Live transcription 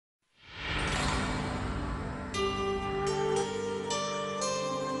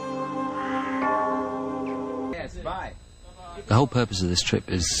The whole purpose of this trip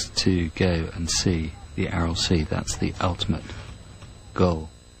is to go and see the Aral Sea. That's the ultimate goal.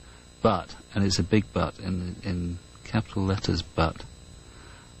 But, and it's a big but in capital letters, but,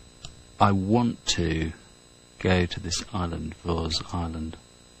 I want to go to this island, Voz-Island.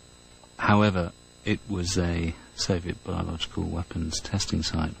 However, it was a Soviet biological weapons testing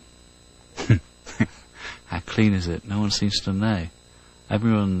site. How clean is it? No one seems to know.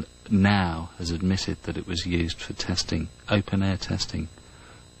 Everyone now has admitted that it was used for testing, open-air testing,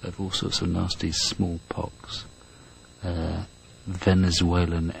 of all sorts of nasty smallpox,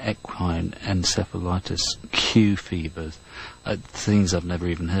 Venezuelan equine encephalitis, Q fevers, things I've never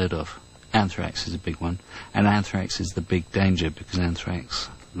even heard of. Anthrax is a big one, and anthrax is the big danger because anthrax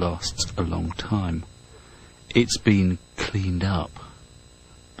lasts a long time. It's been cleaned up,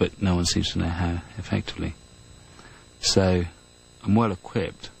 but no one seems to know how effectively. So I'm well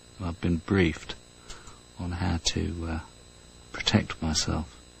equipped, and I've been briefed on how to protect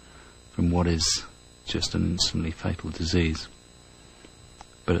myself from what is just an instantly fatal disease.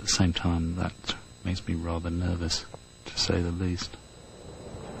 But at the same time, that makes me rather nervous, to say the least.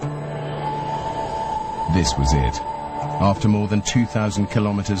 This was it. After more than 2,000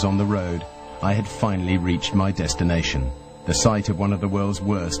 kilometers on the road, I had finally reached my destination, the site of one of the world's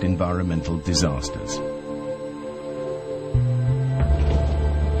worst environmental disasters.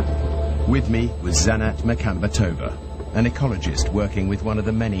 With me was Zanat Makambatova, an ecologist working with one of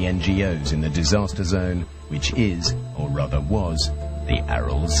the many NGOs in the disaster zone, which is, or rather was, the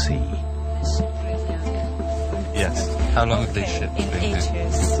Aral Sea. Yes. How long have these ships been here? 8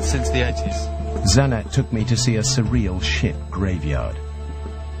 years. Since the 80s? Zanat took me to see a surreal ship graveyard.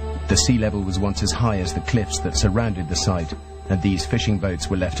 The sea level was once as high as the cliffs that surrounded the site, and these fishing boats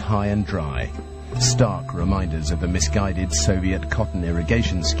were left high and dry, stark reminders of the misguided Soviet cotton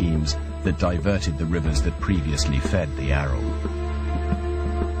irrigation schemes that diverted the rivers that previously fed the Aral.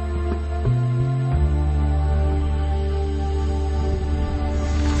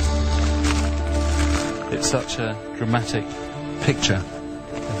 It's such a dramatic picture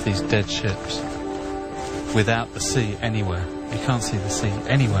of these dead ships without the sea anywhere. You can't see the sea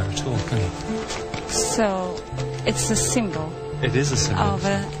anywhere at all, can you? So, it's a symbol It is a symbol. of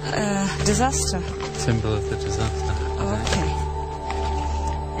a disaster. Symbol of the disaster. Okay.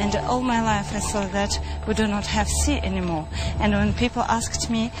 And all my life I saw that we do not have sea anymore. And when people asked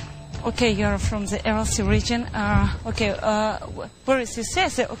me, okay, you're from the Aral Sea region, where is your sea? I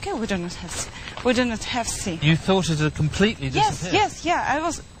said, okay, we do not have sea. We do not have sea. You thought it had completely disappeared? Yes, I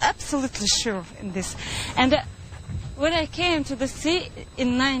was absolutely sure in this. And when I came to the sea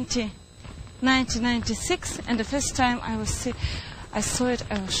in 1996, and the first time I saw it,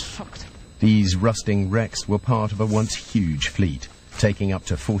 I was shocked. These rusting wrecks were part of a once huge fleet, taking up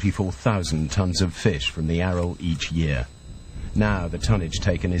to 44,000 tons of fish from the Aral each year. Now the tonnage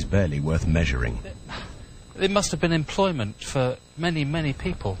taken is barely worth measuring. It must have been employment for many, many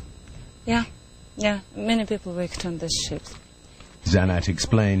people. Yeah, many people worked on this ship. Zanat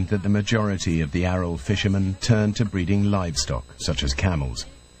explained that the majority of the Aral fishermen turned to breeding livestock, such as camels.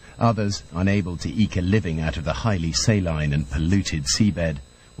 Others, unable to eke a living out of the highly saline and polluted seabed,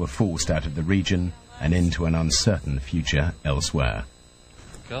 were forced out of the region and into an uncertain future elsewhere.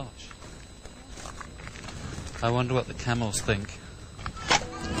 Gosh. I wonder what the camels think.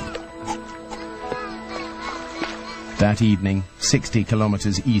 That evening, 60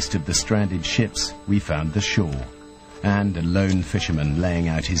 kilometers east of the stranded ships, we found the shore, and a lone fisherman laying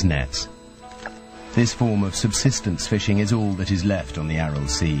out his nets. This form of subsistence fishing is all that is left on the Aral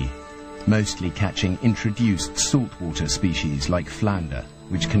Sea, mostly catching introduced saltwater species like flounder,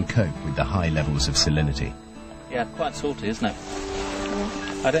 which can cope with the high levels of salinity. Yeah, quite salty, isn't it?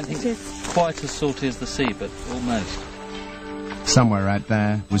 I don't think it's quite as salty as the sea, but almost. Somewhere out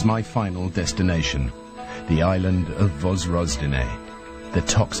there was my final destination, the island of Voz-Island, the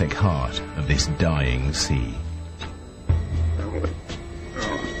toxic heart of this dying sea.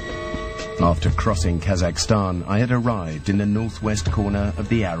 After crossing Kazakhstan, I had arrived in the northwest corner of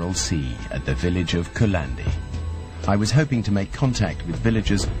the Aral Sea at the village of Kulandi. I was hoping to make contact with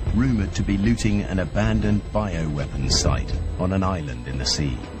villagers rumoured to be looting an abandoned bioweapons site on an island in the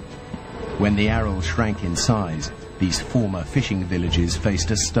sea. When the Aral shrank in size, these former fishing villages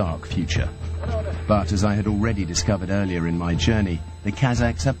faced a stark future. But as I had already discovered earlier in my journey, the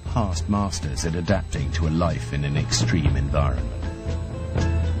Kazakhs are past masters at adapting to a life in an extreme environment.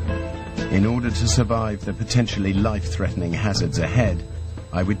 In order to survive the potentially life-threatening hazards ahead,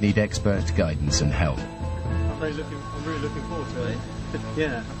 I would need expert guidance and help. I'm really looking forward to it.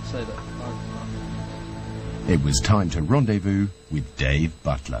 Yeah, I'd say that. It was time to rendezvous with Dave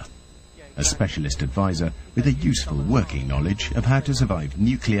Butler. Yeah, a specialist advisor with a useful working knowledge of how to survive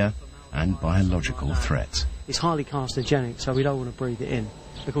nuclear and biological threats. It's highly carcinogenic, so we don't want to breathe it in.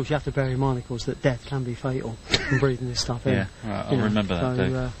 Of course, you have to bear in mind, of course, that death can be fatal from breathing this stuff in. Yeah, right, I'll remember that,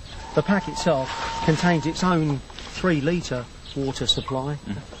 Dave. The pack itself contains its own 3-litre water supply.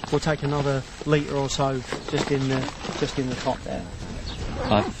 We'll take another litre or so just in the top there.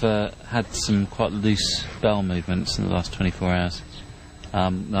 I've had some quite loose bowel movements in the last 24 hours.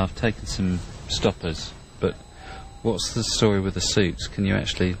 Now I've taken some stoppers, but what's the story with the suits? Can you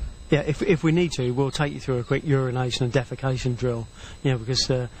actually... Yeah, if we need to, we'll take you through a quick urination and defecation drill. You know, because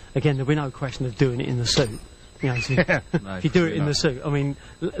again, there'll be no question of doing it in the suit. You know, so No, if you do it in the suit, I mean,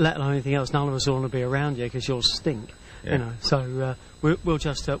 let alone anything else, none of us want to be around you because you'll stink. Yeah. You know, so we'll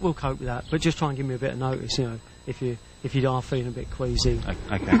just we'll cope with that. But just try and give me a bit of notice. You know, if you are feeling a bit queasy.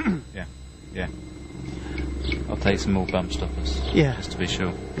 Okay. Yeah. I'll take some more bum stoppers. Yeah. Just to be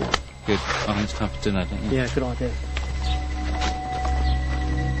sure. Good. I think it's time for dinner, don't you? Yeah, good idea.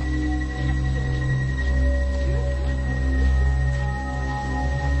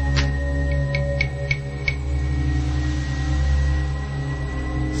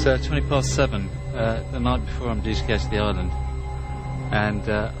 It's 7:20, the night before I'm due to go to the island, and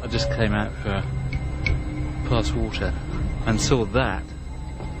I just came out for a pass water and saw that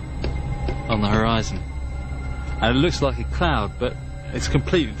on the horizon. And it looks like a cloud, but it's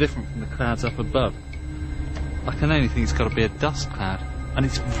completely different from the clouds up above. I can only think it's got to be a dust cloud, and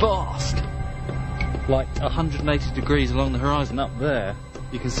it's vast. Like 180 degrees along the horizon up there,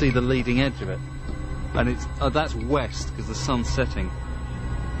 you can see the leading edge of it. And it's that's west because the sun's setting.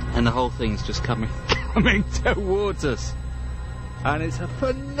 And the whole thing's just coming towards us. And it's a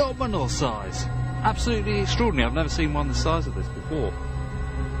phenomenal size. Absolutely extraordinary. I've never seen one the size of this before.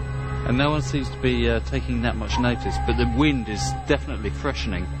 And no one seems to be taking that much notice, but the wind is definitely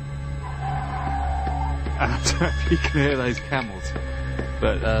freshening. And I don't know if you can hear those camels,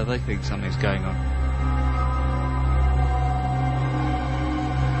 but they think something's going on.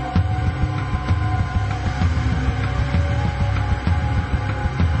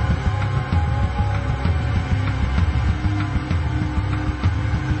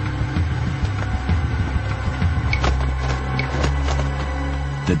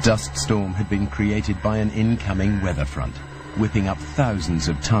 The dust storm had been created by an incoming weather front, whipping up thousands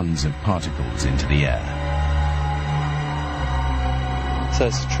of tons of particles into the air. So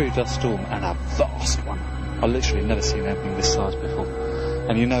it's a true dust storm, and a vast one. I've literally never seen anything this size before.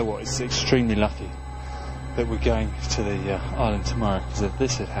 And you know what, it's extremely lucky that we're going to the island tomorrow, because if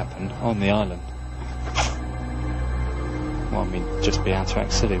this had happened on the island, well, I mean, just be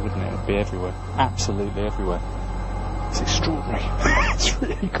Anthrax City, wouldn't it? It would be everywhere. Absolutely everywhere. It's extraordinary. It's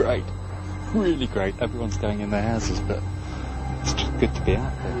really great. Really great. Everyone's going in their houses, but it's just good to be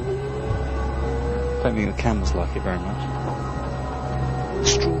out there. I don't think the camels like it very much.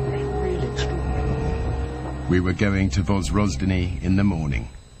 Extraordinary. Really extraordinary. We were going to Voz-Island in the morning,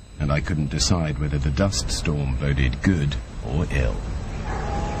 and I couldn't decide whether the dust storm boded good or ill.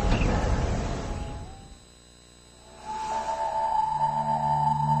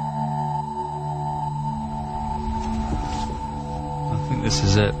 This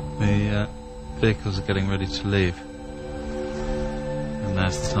is it. The vehicles are getting ready to leave. And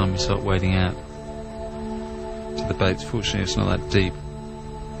now's the time you start wading out to the boats. Fortunately, it's not that deep.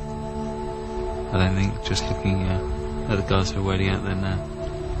 I don't think, just looking at the guys who are wading out there now.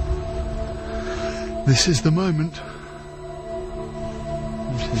 This is the moment.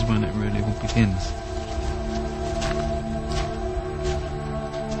 This is when it really all begins.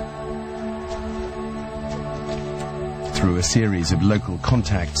 Through a series of local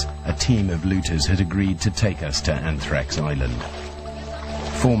contacts, a team of looters had agreed to take us to Anthrax Island.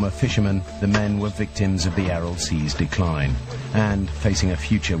 Former fishermen, the men were victims of the Aral Sea's decline, and, facing a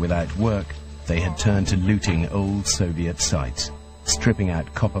future without work, they had turned to looting old Soviet sites, stripping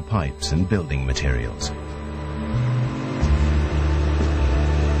out copper pipes and building materials.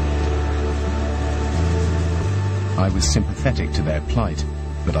 I was sympathetic to their plight,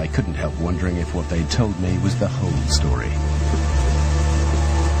 but I couldn't help wondering if what they'd told me was the whole story.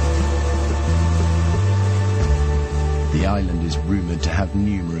 The island is rumoured to have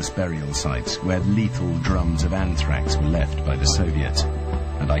numerous burial sites where lethal drums of anthrax were left by the Soviets,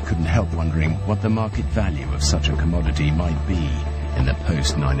 and I couldn't help wondering what the market value of such a commodity might be in the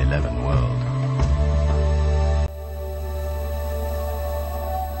post-9/11 world.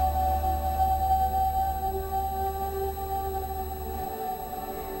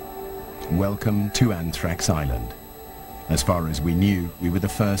 Welcome to Anthrax Island. As far as we knew, we were the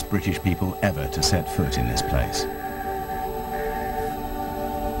first British people ever to set foot in this place.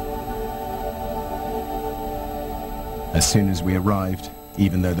 As soon as we arrived,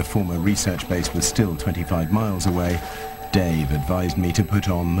 even though the former research base was still 25 miles away, Dave advised me to put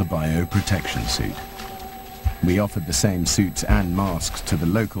on the bioprotection suit. We offered the same suits and masks to the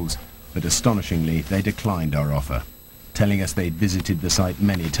locals, but astonishingly they declined our offer, telling us they'd visited the site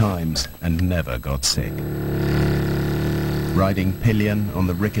many times and never got sick. Riding pillion on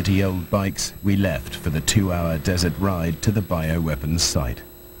the rickety old bikes, we left for the 2-hour desert ride to the bioweapons site.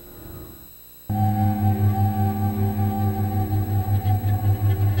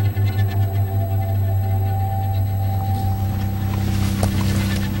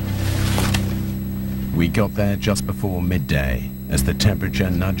 We got there just before midday, as the temperature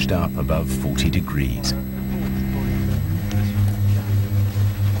nudged up above 40 degrees.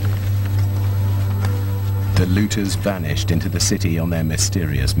 The looters vanished into the city on their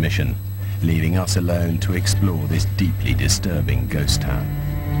mysterious mission, leaving us alone to explore this deeply disturbing ghost town.